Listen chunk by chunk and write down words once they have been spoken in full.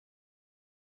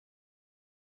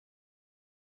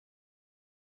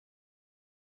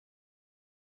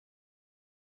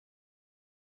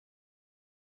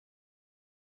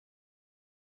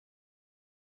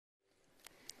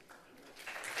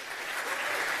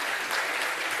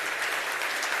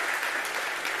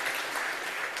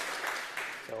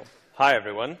Hi,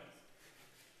 everyone.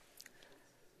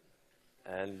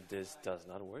 And this does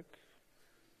not work.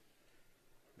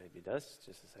 Maybe it does.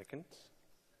 Just a second.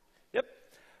 Yep.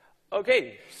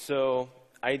 OK, so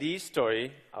IDE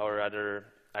story, or rather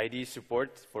IDE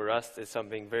support for Rust is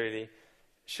something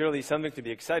surely something to be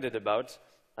excited about.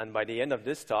 And by the end of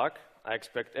this talk, I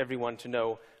expect everyone to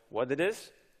know what it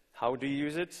is, how to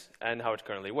use it, and how it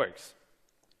currently works.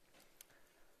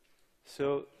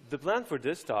 So the plan for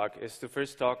this talk is to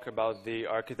first talk about the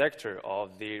architecture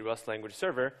of the Rust language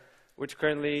server, which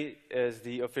currently is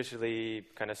the officially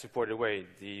kind of supported way,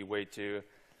 the way to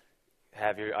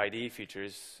have your IDE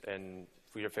features and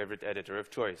for your favorite editor of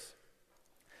choice.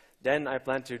 Then I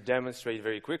plan to demonstrate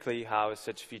very quickly how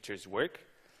such features work.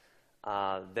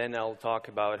 Then I'll talk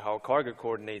about how cargo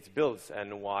coordinates builds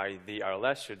and why the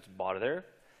RLS should bother there.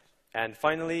 And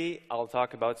finally, I'll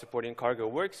talk about supporting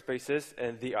cargo workspaces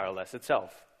and the RLS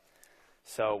itself.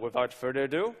 So without further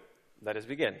ado, let us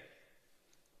begin.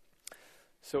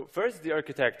 So first, the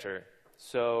architecture.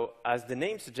 So as the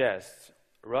name suggests,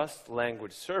 Rust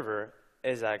language server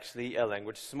is actually a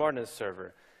language smartness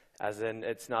server, as in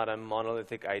it's not a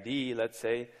monolithic IDE, let's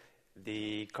say.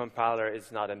 The compiler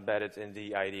is not embedded in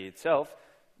the IDE itself,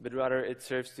 but rather it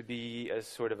serves to be a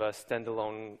sort of a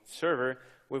standalone server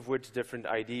with which different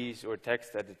IDEs or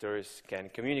text editors can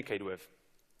communicate with.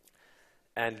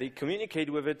 And they communicate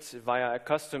with it via a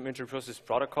custom interprocess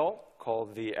protocol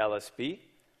called the LSP.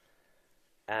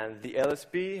 And the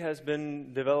LSP has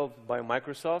been developed by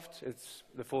Microsoft.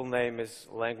 The full name is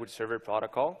Language Server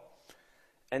Protocol.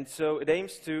 And so it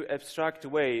aims to abstract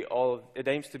away it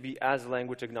aims to be as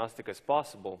language agnostic as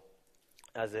possible,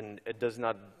 as in it does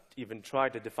not even try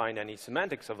to define any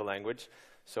semantics of a language.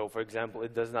 So for example,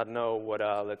 it does not know what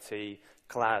a, let's say,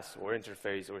 class or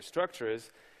interface or structure is.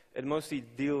 It mostly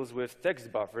deals with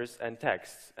text buffers and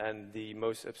texts. And the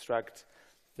most abstract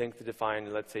thing to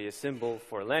define, let's say, a symbol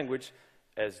for a language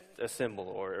as a symbol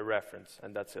or a reference,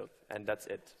 and that's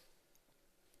it.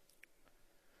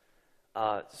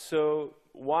 So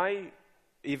why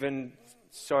even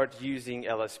start using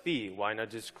LSP? Why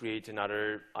not just create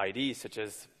another IDE such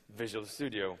as Visual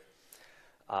Studio?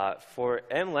 For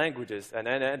M languages and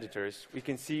N editors, we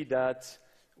can see that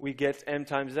we get M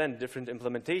times N different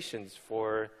implementations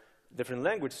for different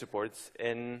language supports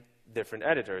in different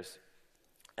editors.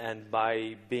 And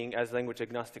by being as language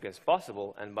agnostic as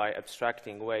possible and by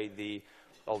abstracting away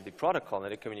all the protocol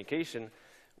and the communication,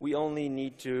 we only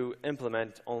need to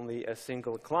implement only a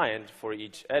single client for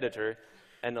each editor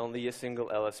and only a single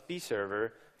LSP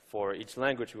server for each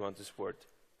language we want to support.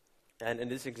 And in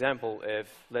this example,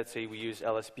 if, let's say, we use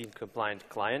LSP-compliant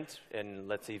client in,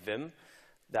 let's say, Vim,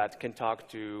 that can talk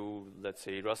to, let's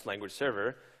say, Rust language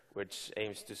server, which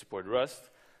aims to support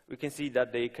Rust, we can see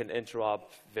that they can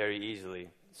interop very easily.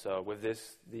 So with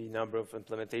this, the number of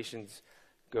implementations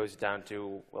goes down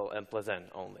to, well, M plus N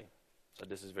only. So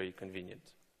this is very convenient.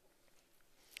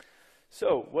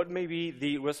 So what may be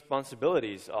the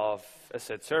responsibilities of a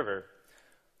said server?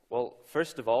 Well,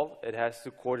 first of all, it has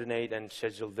to coordinate and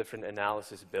schedule different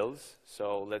analysis builds.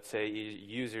 So let's say a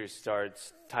user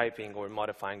starts typing or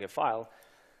modifying a file.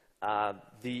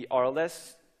 The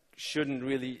RLS shouldn't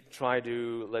really try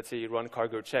to, let's say, run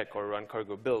cargo check or run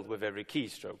cargo build with every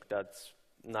keystroke. That's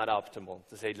not optimal,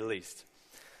 to say the least.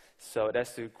 So it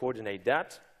has to coordinate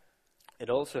that. It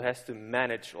also has to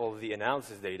manage all the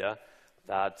analysis data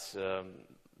that,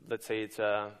 let's say, it's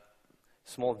a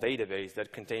small database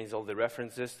that contains all the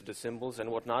references to the symbols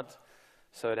and whatnot.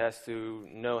 So it has to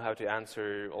know how to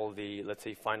answer all the, let's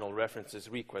say, final references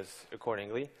requests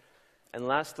accordingly. And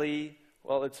lastly,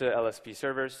 well, it's a LSP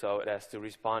server, so it has to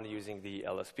respond using the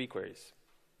LSP queries.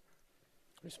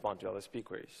 Respond to LSP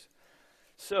queries.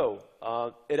 So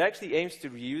it actually aims to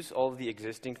reuse all the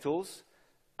existing tools.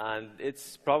 And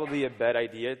it's probably a bad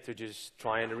idea to just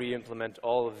try and re-implement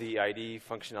all of the IDE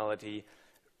functionality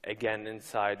again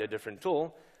inside a different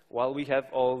tool, while we have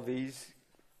all these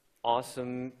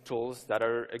awesome tools that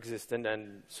are existent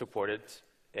and supported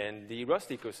in the Rust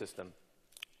ecosystem.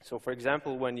 So for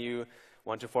example, when you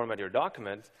want to format your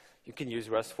document, you can use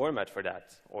Rust format for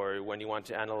that. Or when you want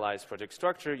to analyze project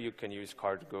structure, you can use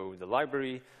cargo, the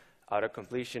library,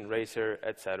 auto-completion, racer,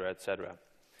 etc., etc.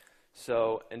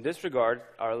 So in this regard,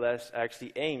 RLS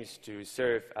actually aims to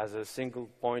serve as a single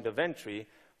point of entry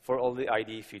for all the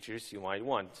IDE features you might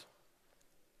want.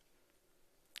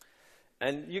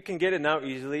 And you can get it now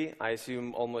easily. I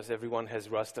assume almost everyone has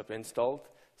Rust up installed.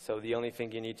 So the only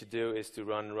thing you need to do is to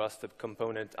run rust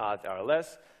component at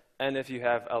RLS. And if you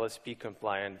have LSP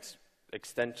compliant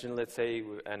extension, let's say,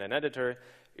 and an editor,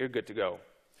 you're good to go.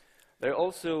 There are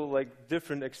also like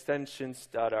different extensions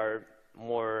that are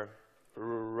more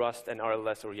Rust and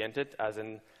RLS oriented, as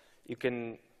in you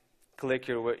can click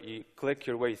your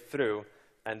way through,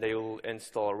 and they will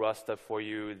install Rust stuff for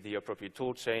you, the appropriate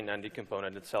toolchain, and the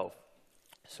component itself.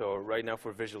 So right now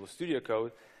for Visual Studio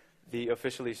Code, the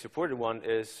officially supported one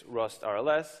is Rust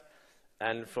RLS,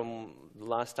 and from the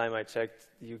last time I checked,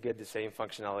 you get the same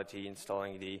functionality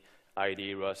installing the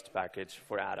IDE Rust package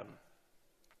for Atom.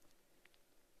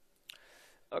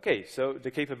 Okay, so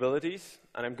the capabilities,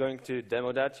 and I'm going to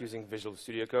demo that using Visual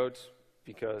Studio Code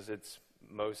because it's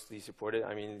mostly supported.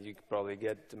 I mean, you could probably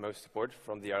get the most support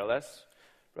from the RLS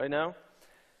right now.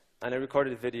 And I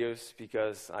recorded videos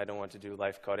because I don't want to do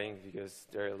live coding because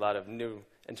there are a lot of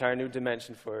entire new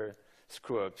dimension for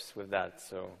screw-ups with that.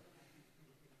 So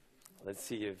let's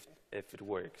see if it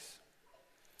works.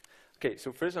 Okay,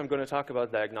 so first I'm going to talk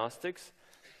about diagnostics,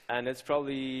 and it's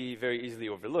probably very easily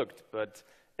overlooked, but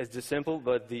it's the simple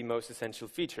but the most essential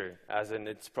feature, as in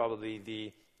it's probably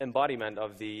the embodiment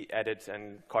of the edit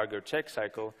and cargo check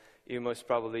cycle you most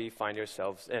probably find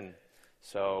yourselves in.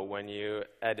 So when you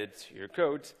edit your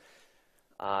code,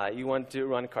 you want to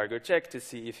run cargo check to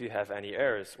see if you have any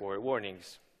errors or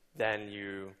warnings. Then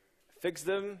you fix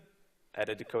them,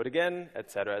 edit the code again,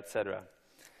 etc., etc.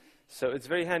 So it's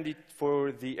very handy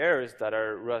for the errors that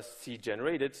are Rust-C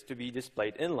generated to be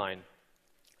displayed inline.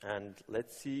 And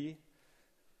let's see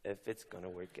if it's going to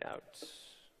work out.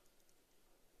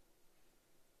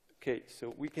 Okay,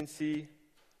 so we can see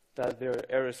that there are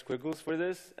error squiggles for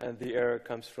this, and the error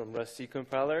comes from Rust-C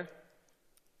compiler.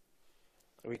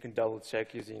 We can double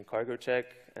check using cargo check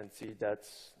and see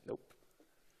that's, nope.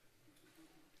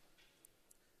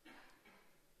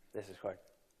 This is hard.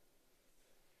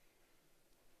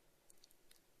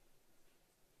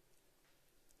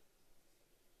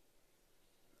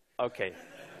 Okay,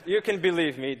 you can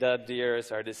believe me that the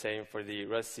errors are the same for the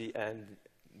Rust-C and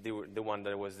the one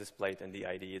that was displayed in the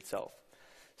IDE itself.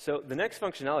 So the next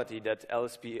functionality that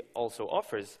LSP also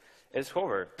offers is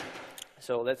hover.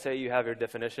 So let's say you have your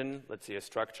definition, let's say a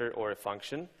structure or a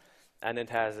function, and it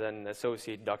has an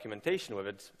associated documentation with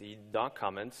it, the doc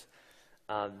comments.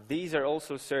 These are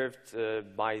also served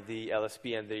by the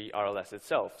LSP and the RLS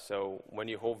itself. So when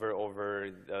you hover over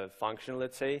the function,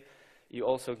 let's say, you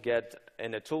also get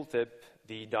in a tooltip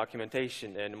the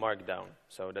documentation in Markdown.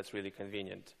 So that's really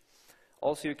convenient.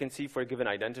 Also, you can see for a given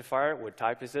identifier, what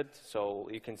type is it. So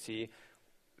you can see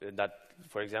that,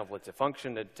 for example, it's a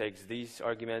function that takes these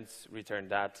arguments, return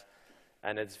that,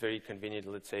 and it's very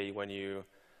convenient, let's say, when you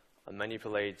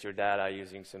manipulate your data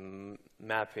using some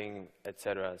mapping,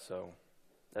 etc. So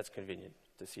that's convenient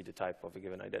to see the type of a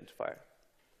given identifier.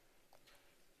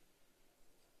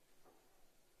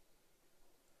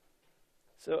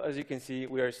 So as you can see,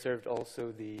 we are served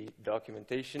also the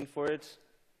documentation for it,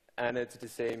 and it's the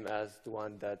same as the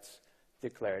one that's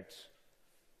declared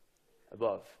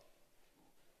above.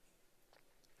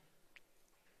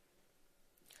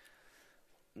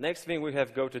 Next thing, we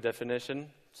have go to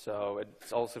definition. So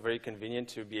it's also very convenient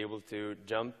to be able to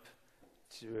jump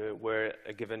to where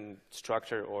a given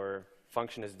structure or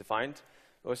function is defined.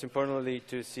 Most importantly,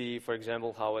 to see, for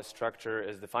example, how a structure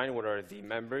is defined, what are the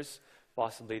members.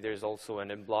 Possibly there's also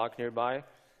an in block nearby,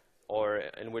 or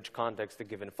in which context a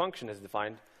given function is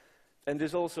defined. And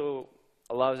this also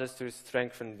allows us to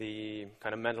strengthen the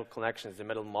kind of mental connections, the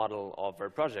mental model of our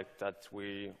project that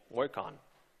we work on.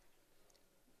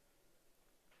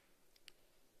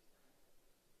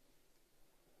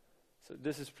 So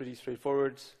this is pretty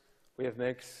straightforward. We have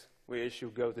mix, we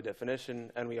issue go to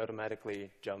definition, and we automatically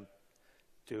jump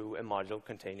to a module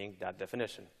containing that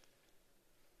definition.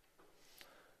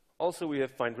 Also, we have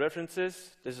find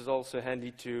references. This is also handy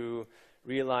to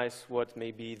realize what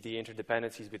may be the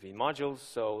interdependencies between modules.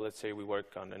 So let's say we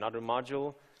work on another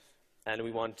module, and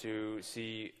we want to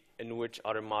see in which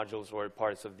other modules or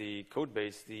parts of the code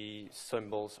base the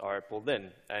symbols are pulled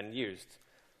in and used.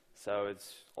 So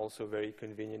it's also a very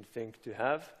convenient thing to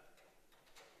have.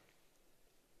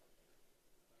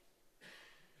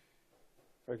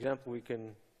 For example, we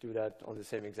can do that on the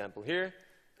same example here,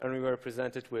 and we were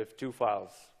presented with two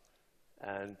files,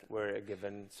 and where a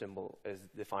given symbol is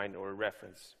defined or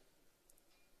referenced.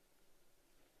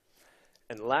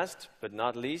 And last but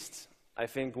not least, I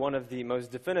think one of the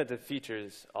most definitive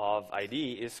features of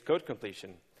IDE is code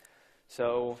completion.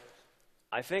 So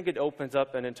I think it opens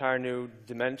up an entire new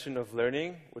dimension of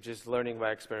learning, which is learning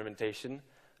by experimentation.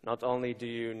 Not only do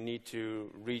you need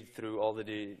to read through all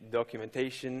the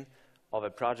documentation of a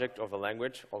project or of a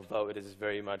language, although it is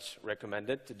very much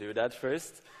recommended to do that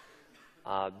first,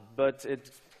 but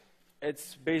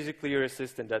it's basically your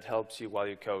assistant that helps you while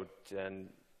you code, and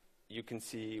you can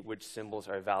see which symbols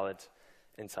are valid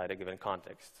inside a given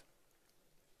context.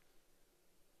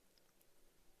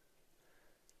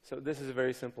 So this is a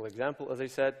very simple example. As I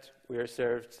said, we are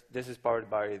served, this is powered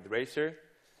by the racer,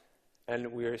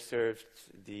 and we are served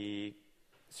the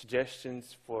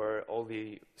suggestions for all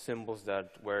the symbols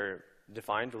that were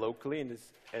defined locally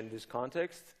in this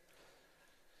context.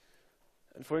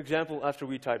 And for example, after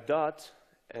we type dot,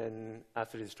 and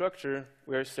after the structure,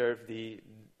 we are served the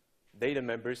data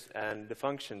members and the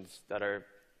functions that are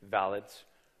valid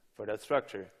for that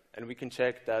structure. And we can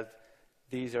check that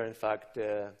these are in fact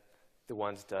the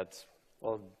ones that,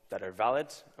 well, that are valid,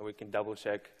 and we can double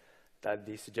check that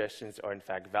these suggestions are in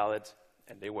fact valid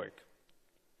and they work.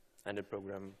 And the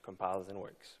program compiles and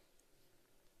works.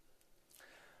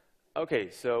 Okay,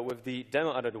 so with the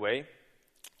demo out of the way,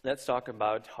 let's talk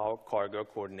about how Cargo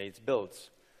coordinates builds.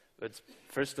 But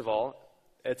first of all,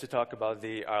 it's a talk about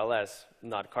the RLS,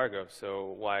 not Cargo,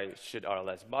 so why should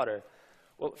RLS bother?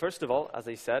 Well, first of all, as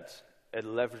I said, it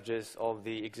leverages all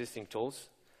the existing tools,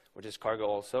 which is Cargo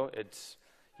also. It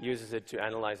uses it to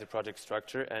analyze the project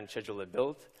structure and schedule a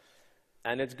build.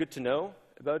 And it's good to know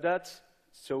about that,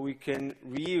 so we can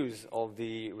reuse all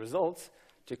the results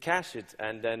to cache it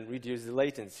and then reduce the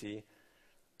latency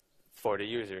for the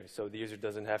user. So the user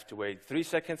doesn't have to wait 3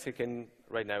 seconds, he can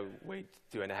right now wait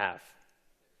 2.5.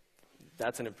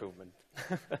 That's an improvement.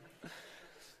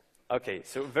 Okay,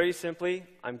 so very simply,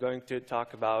 I'm going to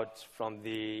talk about from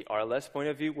the RLS point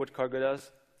of view what Cargo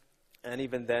does, and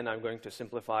even then I'm going to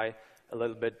simplify a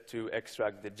little bit to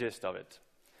extract the gist of it.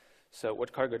 So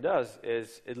what Cargo does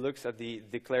is it looks at the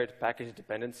declared package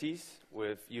dependencies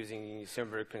with using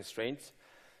server constraints.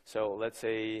 So let's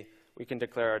say we can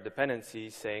declare our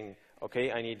dependencies saying,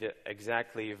 okay, I need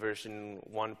exactly version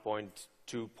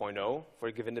 1.2.0 for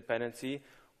a given dependency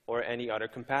or any other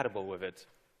compatible with it.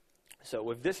 So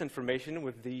with this information,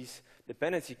 with these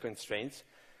dependency constraints,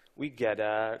 we get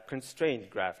a constraint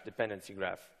graph, dependency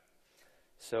graph.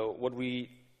 So what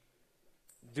we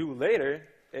do later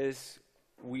is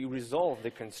we resolve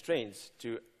the constraints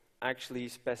to actually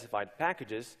specified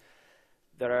packages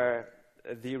that are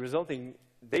the resulting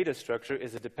data structure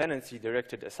is a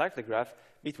dependency-directed acyclic graph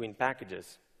between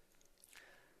packages.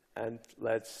 And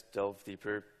let's delve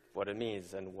deeper what it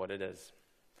means and what it is.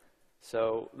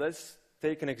 So let's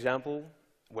take an example,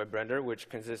 WebRender, which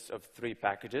consists of 3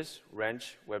 packages,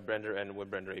 Wrench, WebRender, and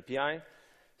WebRender API.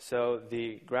 So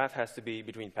the graph has to be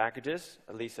between packages,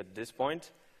 at least at this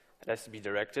point. It has to be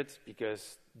directed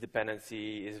because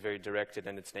dependency is very directed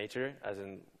in its nature, as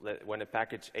in when a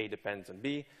package A depends on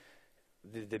B,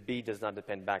 the B does not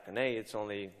depend back on A, it's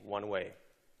only one way.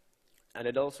 And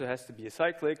it also has to be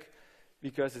acyclic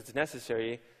because it's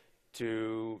necessary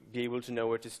to be able to know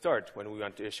where to start when we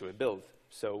want to issue a build.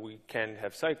 So we can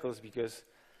have cycles because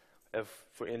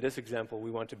in this example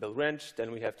we want to build Wrench,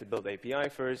 then we have to build API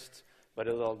first, but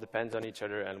it all depends on each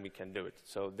other and we can do it.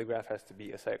 So the graph has to be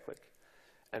acyclic.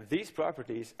 And these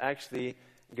properties actually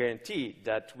guarantee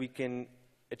that we can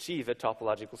achieve a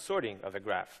topological sorting of a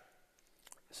graph.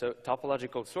 So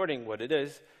topological sorting, what it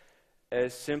is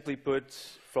simply put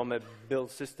from a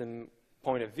build system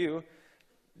point of view,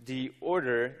 the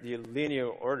linear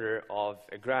order of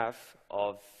a graph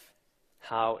of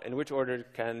in which order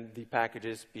can the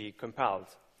packages be compiled.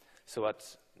 So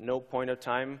at no point of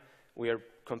time, we are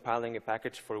compiling a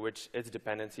package for which its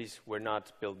dependencies were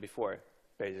not built before,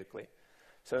 basically.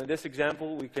 So in this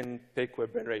example, we can pick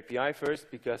WebRender API first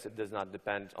because it does not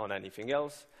depend on anything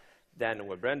else, then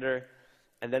WebRender.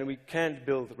 And then we can't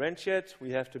build Wrench yet.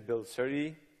 We have to build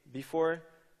Surrey before.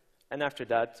 And after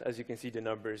that, as you can see, the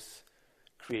numbers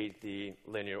create the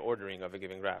linear ordering of a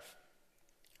given graph.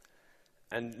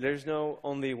 And there's no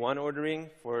only one ordering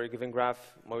for a given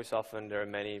graph. Most often there are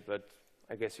many, but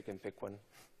I guess you can pick one.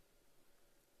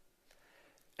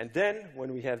 And then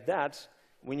when we have that,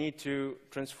 we need to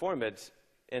transform it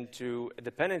into a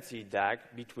dependency DAG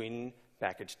between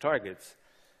package targets.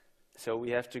 So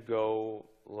we have to go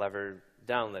lever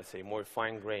down, let's say, more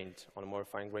fine-grained, on a more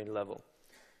fine-grained level.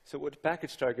 So what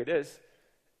package target is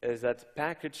that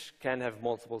package can have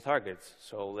multiple targets.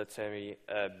 So let's say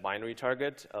a binary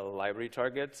target, a library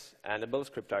target, and a build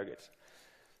script target.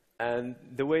 And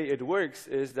the way it works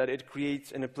is that it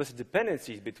creates an implicit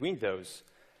dependencies between those.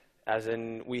 As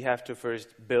in, we have to first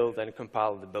build and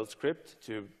compile the build script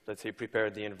to, let's say, prepare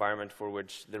the environment for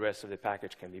which the rest of the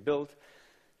package can be built.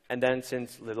 And then,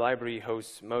 since the library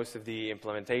hosts most of the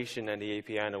implementation and the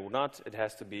API will not, it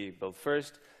has to be built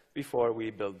first before we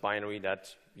build binary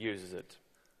that uses it.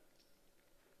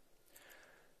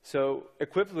 So,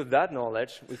 equipped with that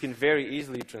knowledge, we can very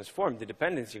easily transform the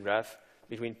dependency graph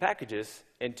between packages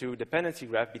into dependency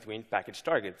graph between package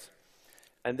targets.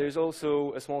 And there's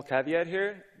also a small caveat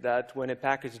here that when a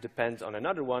package depends on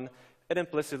another one, it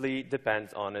implicitly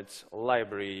depends on its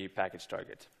library package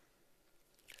target.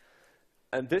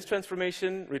 And this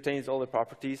transformation retains all the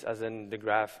properties, as in the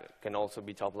graph can also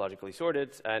be topologically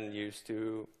sorted and used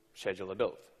to schedule a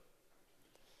build.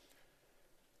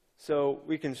 So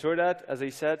we can sort that, as I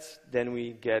said, then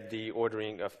we get the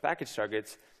ordering of package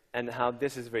targets, and how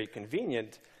this is very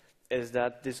convenient is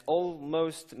that this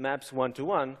almost maps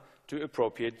one-to-one to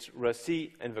appropriate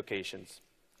Rust-C invocations.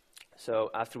 So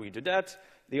after we do that,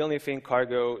 the only thing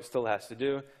Cargo still has to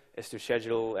do is to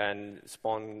schedule and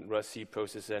spawn Rust-C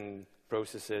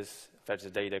processes, fetch the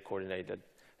data, coordinate it,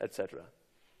 etc.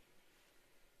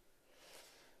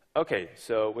 Okay,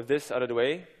 so with this out of the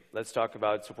way, let's talk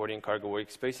about supporting Cargo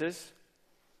workspaces.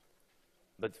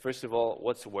 But first of all,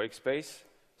 what's a workspace?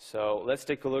 So let's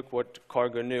take a look what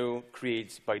Cargo New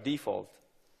creates by default.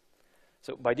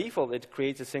 So by default, it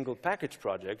creates a single package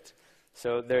project.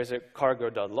 So there's a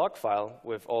cargo.log file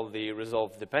with all the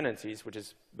resolved dependencies, which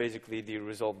is basically the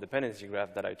resolved dependency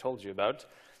graph that I told you about,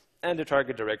 and the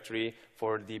target directory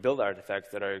for the build artifacts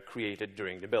that are created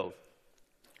during the build.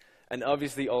 And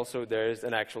obviously also there's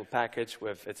an actual package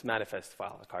with its manifest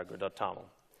file, cargo.toml.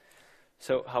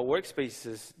 So how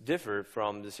workspaces differ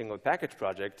from the single package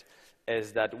project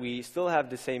is that we still have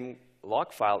the same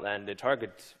log file and the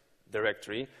target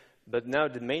directory, but now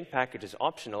the main package is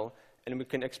optional, and we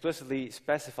can explicitly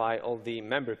specify all the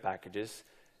member packages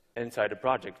inside the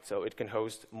project, so it can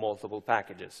host multiple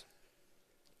packages.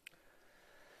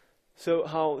 So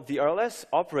how the RLS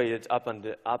operated up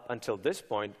until this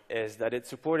point is that it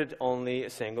supported only a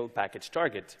single package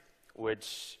target,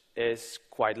 which is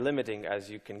quite limiting, as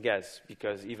you can guess,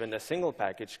 because even a single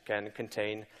package can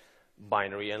contain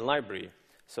binary and library.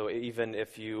 So even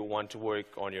if you want to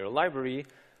work on your library,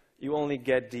 you only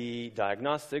get the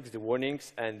diagnostics, the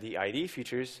warnings, and the IDE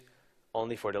features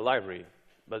only for the library.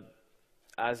 But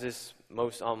as is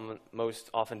most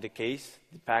often the case,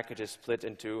 the package is split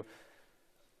into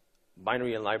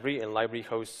binary and library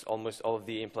hosts almost all of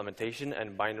the implementation,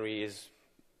 and binary is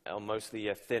mostly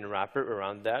a thin wrapper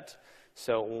around that.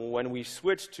 So when we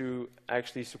switch to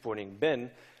actually supporting bin,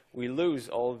 we lose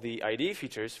all the IDE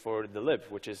features for the lib,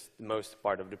 which is the most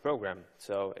part of the program.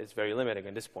 So it's very limiting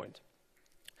at this point.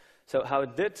 So how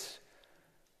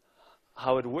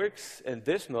it works in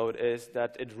this mode is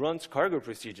that it runs cargo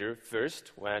procedure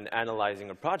first when analyzing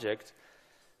a project,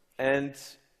 and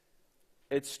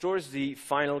it stores the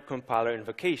final compiler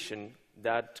invocation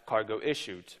that Cargo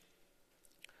issued.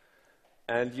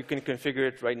 And you can configure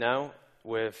it right now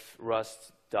with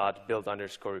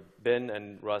rust.build_bin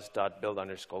and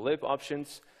rust.build_lib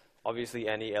options. Obviously,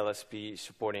 any LSP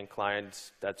supporting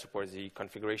client that supports the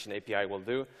configuration API will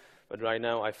do. But right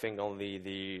now, I think only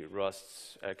the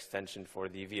Rust extension for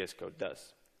the VS Code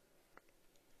does.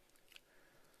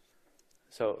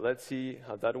 So let's see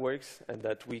how that works, and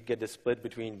that we get the split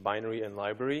between binary and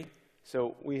library.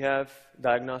 So we have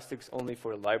diagnostics only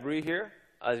for library here.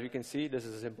 As we can see, this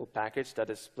is a simple package that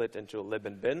is split into lib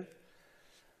and bin.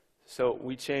 So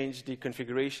we change the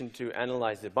configuration to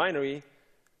analyze the binary,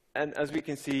 and as we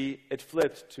can see, it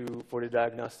flipped for the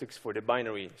diagnostics for the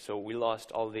binary. So we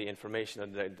lost all the information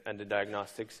and the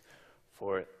diagnostics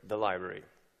for the library.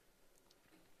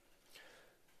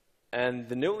 And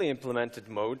the newly implemented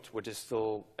mode, which is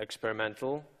still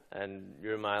experimental, and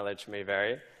your mileage may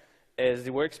vary, is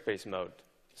the workspace mode.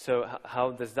 So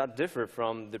how does that differ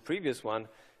from the previous one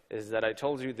is that I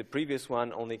told you the previous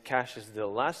one only caches the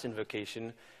last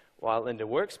invocation, while in the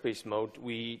workspace mode,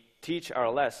 we teach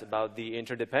RLS about the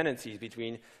interdependencies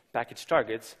between package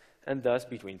targets and thus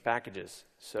between packages.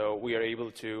 So we are able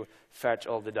to fetch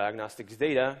all the diagnostics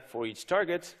data for each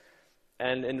target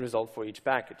and end result for each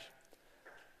package.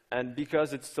 And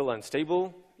because it's still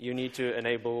unstable, you need to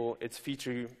enable its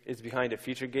feature. It's behind a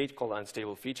feature gate called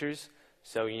unstable features.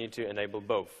 So you need to enable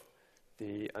both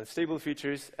the unstable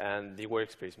features and the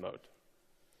workspace mode.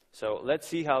 So let's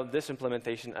see how this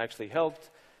implementation actually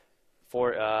helped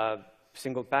for a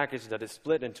single package that is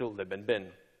split into lib and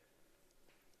bin.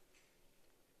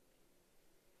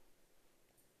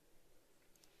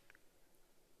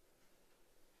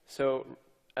 So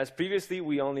as previously,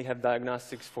 we only have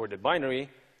diagnostics for the binary.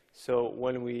 So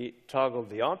when we toggle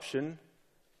the option,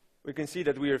 we can see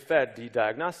that we are fed the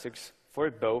diagnostics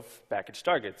for both package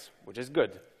targets, which is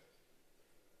good.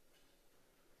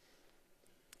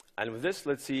 And with this,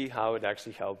 let's see how it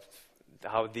actually helped,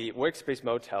 how the workspace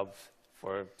mode helped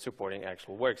for supporting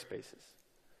actual workspaces.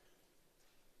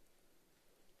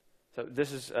 So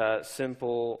this is a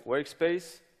simple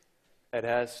workspace. It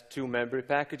has two memory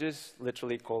packages,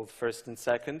 literally called first and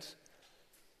second.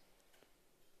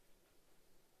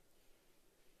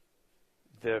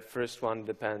 The first one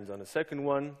depends on the second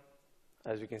one,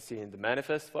 as we can see in the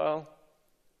manifest file.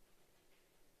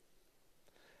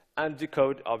 And the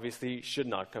code obviously should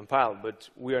not compile, but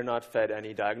we are not fed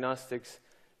any diagnostics,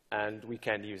 and we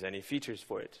can't use any features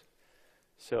for it.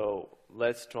 So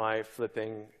let's try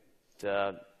flipping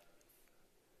the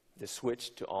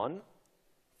switch to on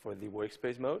for the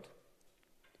workspace mode.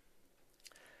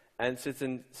 And since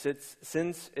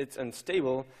it's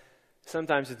unstable,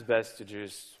 sometimes it's best to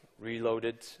just reload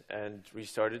it and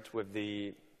restart it with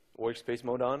the workspace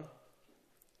mode on.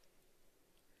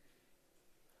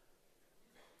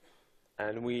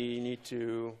 And we need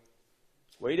to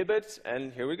wait a bit,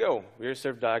 and here we go. We are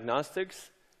served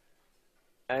diagnostics,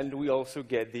 and we also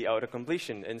get the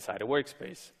auto-completion inside a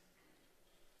workspace.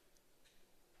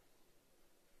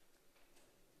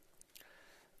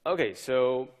 Okay,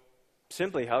 so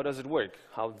simply, how does it work?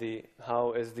 How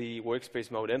is the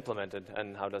workspace mode implemented,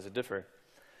 and how does it differ?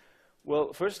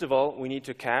 Well, first of all, we need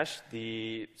to cache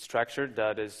the structure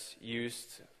that is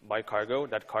used by Cargo,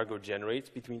 that Cargo generates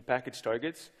between package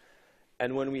targets.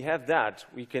 And when we have that,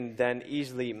 we can then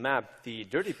easily map the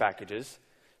dirty packages,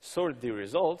 sort the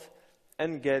result,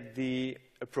 and get the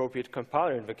appropriate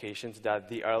compiler invocations that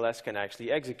the RLS can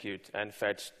actually execute and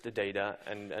fetch the data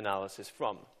and analysis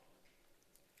from.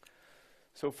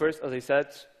 So first, as I said,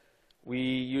 we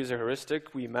use a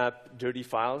heuristic. We map dirty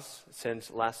files since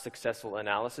last successful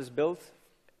analysis build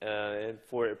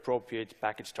for appropriate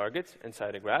package target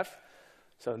inside a graph.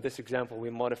 So in this example,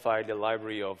 we modify the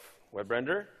library of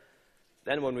WebRender.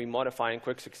 Then when we modify in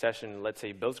quick succession, let's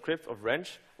say build script of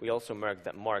wrench, we also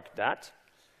mark that.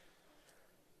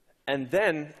 And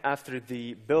then after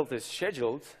the build is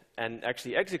scheduled and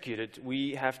actually executed,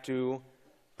 we have to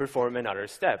perform another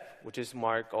step, which is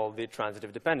mark all the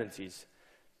transitive dependencies.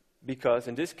 Because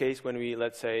in this case, when we,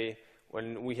 let's say,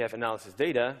 when we have analysis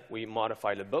data, we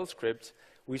modify the build script,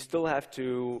 we still have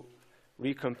to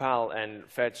recompile and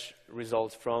fetch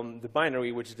results from the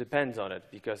binary which depends on it,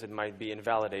 because it might be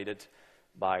invalidated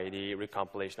by the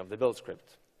recompilation of the build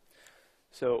script.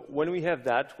 So when we have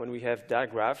that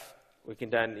graph, we can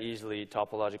then easily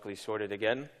topologically sort it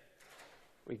again.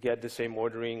 We get the same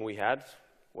ordering we had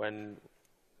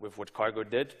with what Cargo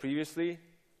did previously.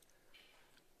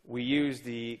 We use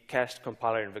the cached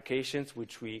compiler invocations,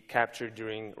 which we captured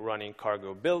during running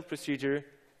Cargo build procedure.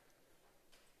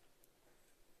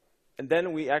 And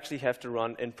then we actually have to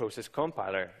run in-process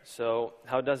compiler. So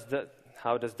how does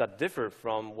that differ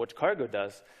from what Cargo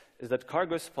does? Is that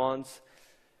Cargo spawns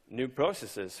new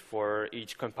processes for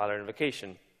each compiler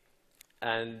invocation.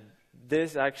 And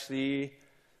this actually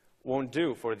won't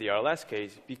do for the RLS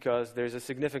case, because there's a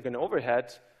significant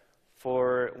overhead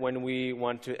for when we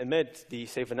want to emit the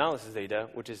safe analysis data,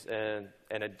 which is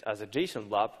as a JSON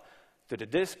blob, to the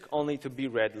disk, only to be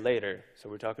read later. So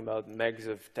we're talking about megs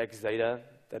of text data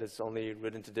that is only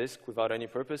written to disk without any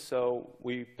purpose, so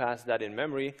we pass that in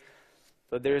memory.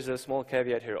 But there's a small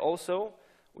caveat here also.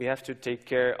 We have to take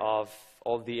care of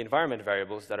all the environment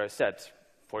variables that are set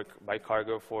by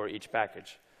Cargo for each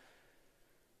package.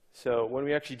 So when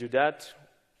we actually do that,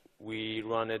 we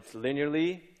run it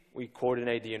linearly. We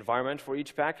coordinate the environment for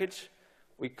each package.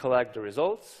 We collect the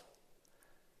results.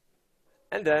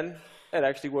 And then it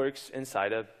actually works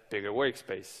inside a bigger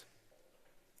workspace.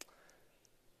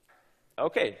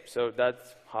 OK, so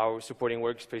that's how supporting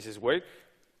workspaces work.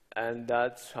 And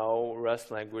that's how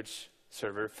Rust language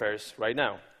server fares right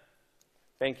now.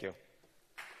 Thank you.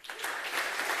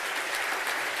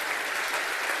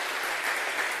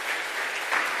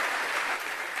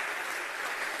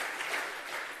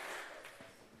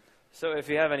 So if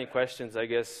you have any questions, I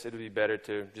guess it would be better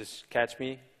to just catch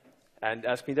me and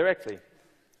ask me directly.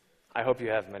 I hope you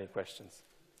have many questions.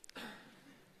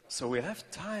 So we have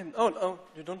time. Oh, no,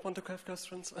 you don't want to have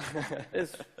questions?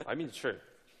 Yes, I mean, sure.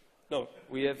 No.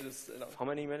 We have, how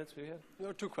many minutes do we have?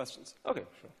 No, 2 questions. OK,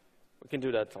 sure. We can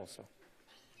do that also.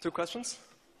 2 questions.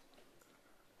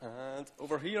 And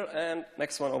over here, and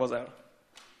next one over there.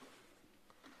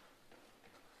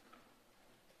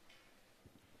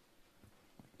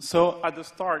 So at the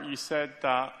start, you said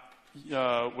that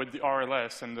with the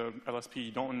RLS and the LSP,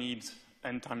 you don't need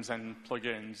n times n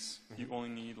plugins. You only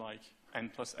need like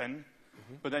n plus n.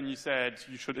 But then you said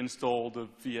you should install the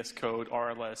VS Code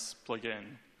RLS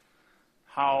plugin.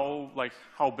 How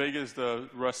big is the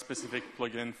Rust-specific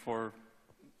plugin for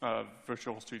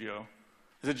Virtual Studio?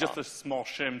 Is it just a small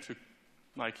shim to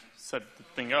set the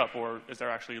thing up, or is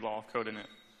there actually a lot of code in it?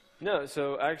 No,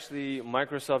 so actually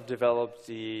Microsoft developed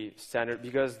the standard,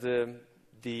 because the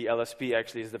LSP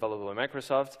actually is developed by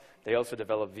Microsoft. They also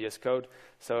developed VS Code.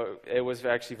 So it was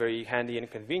actually very handy and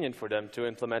convenient for them to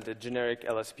implement a generic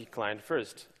LSP client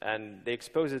first. And they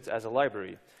expose it as a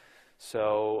library.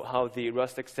 So how the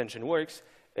Rust extension works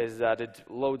is that it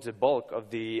loads a bulk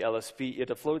of the LSP, it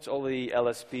uploads all the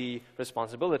LSP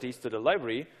responsibilities to the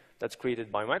library that's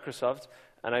created by Microsoft,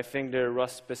 and I think the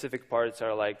Rust-specific parts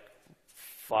are like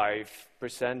 5%,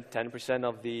 10%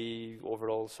 of the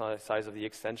overall size of the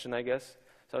extension, I guess.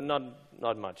 So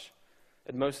not much.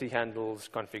 It mostly handles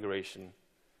configuration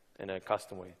in a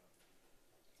custom way.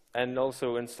 And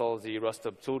also installs the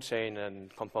RustUp toolchain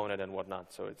and component and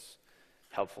whatnot, so it's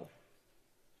helpful.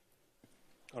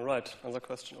 All right, another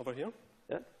question over here.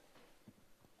 Yeah.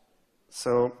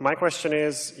 So my question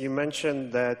is, you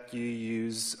mentioned that you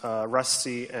use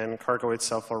Rusty and Cargo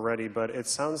itself already, but it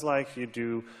sounds like you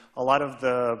do a lot of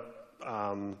the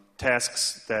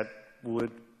tasks that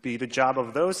would be the job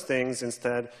of those things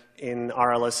instead in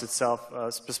RLS itself,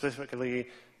 specifically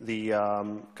the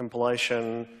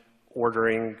compilation,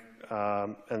 ordering,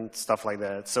 and stuff like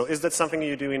that. So is that something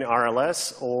you do in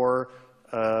RLS, or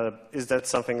is that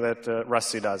something that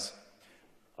Rusty does?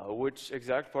 Which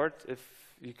exact part, if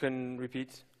you can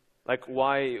repeat? Like,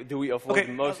 why do we offload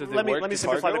most of the work to Let me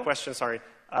simplify Cargo? the question, sorry.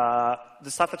 The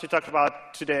stuff that you talked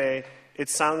about today, it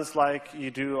sounds like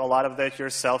you do a lot of that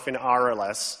yourself in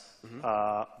RLS,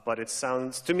 but it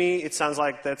sounds, to me, it sounds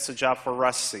like that's a job for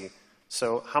Rusty.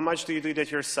 So how much do you do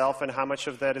that yourself, and how much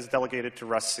of that is delegated to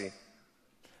Rusty?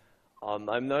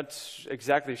 I'm not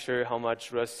exactly sure how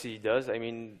much Rusty does. I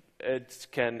mean,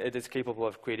 it is capable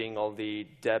of creating all the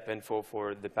dep info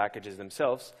for the packages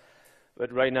themselves.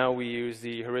 But right now we use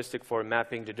the heuristic for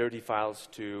mapping the dirty files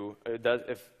to,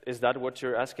 is that what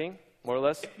you're asking, more or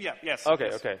less? Yeah, yes. Okay,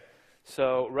 yes. okay.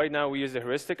 So right now we use the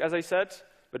heuristic, as I said,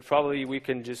 but probably we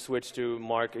can just switch to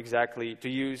mark exactly,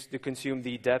 to consume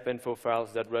the dep info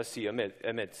files that Rusty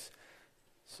emits.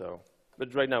 So,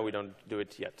 but right now we don't do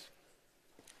it yet.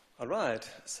 All right,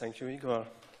 thank you, Igor.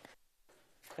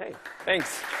 Hey,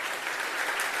 thanks.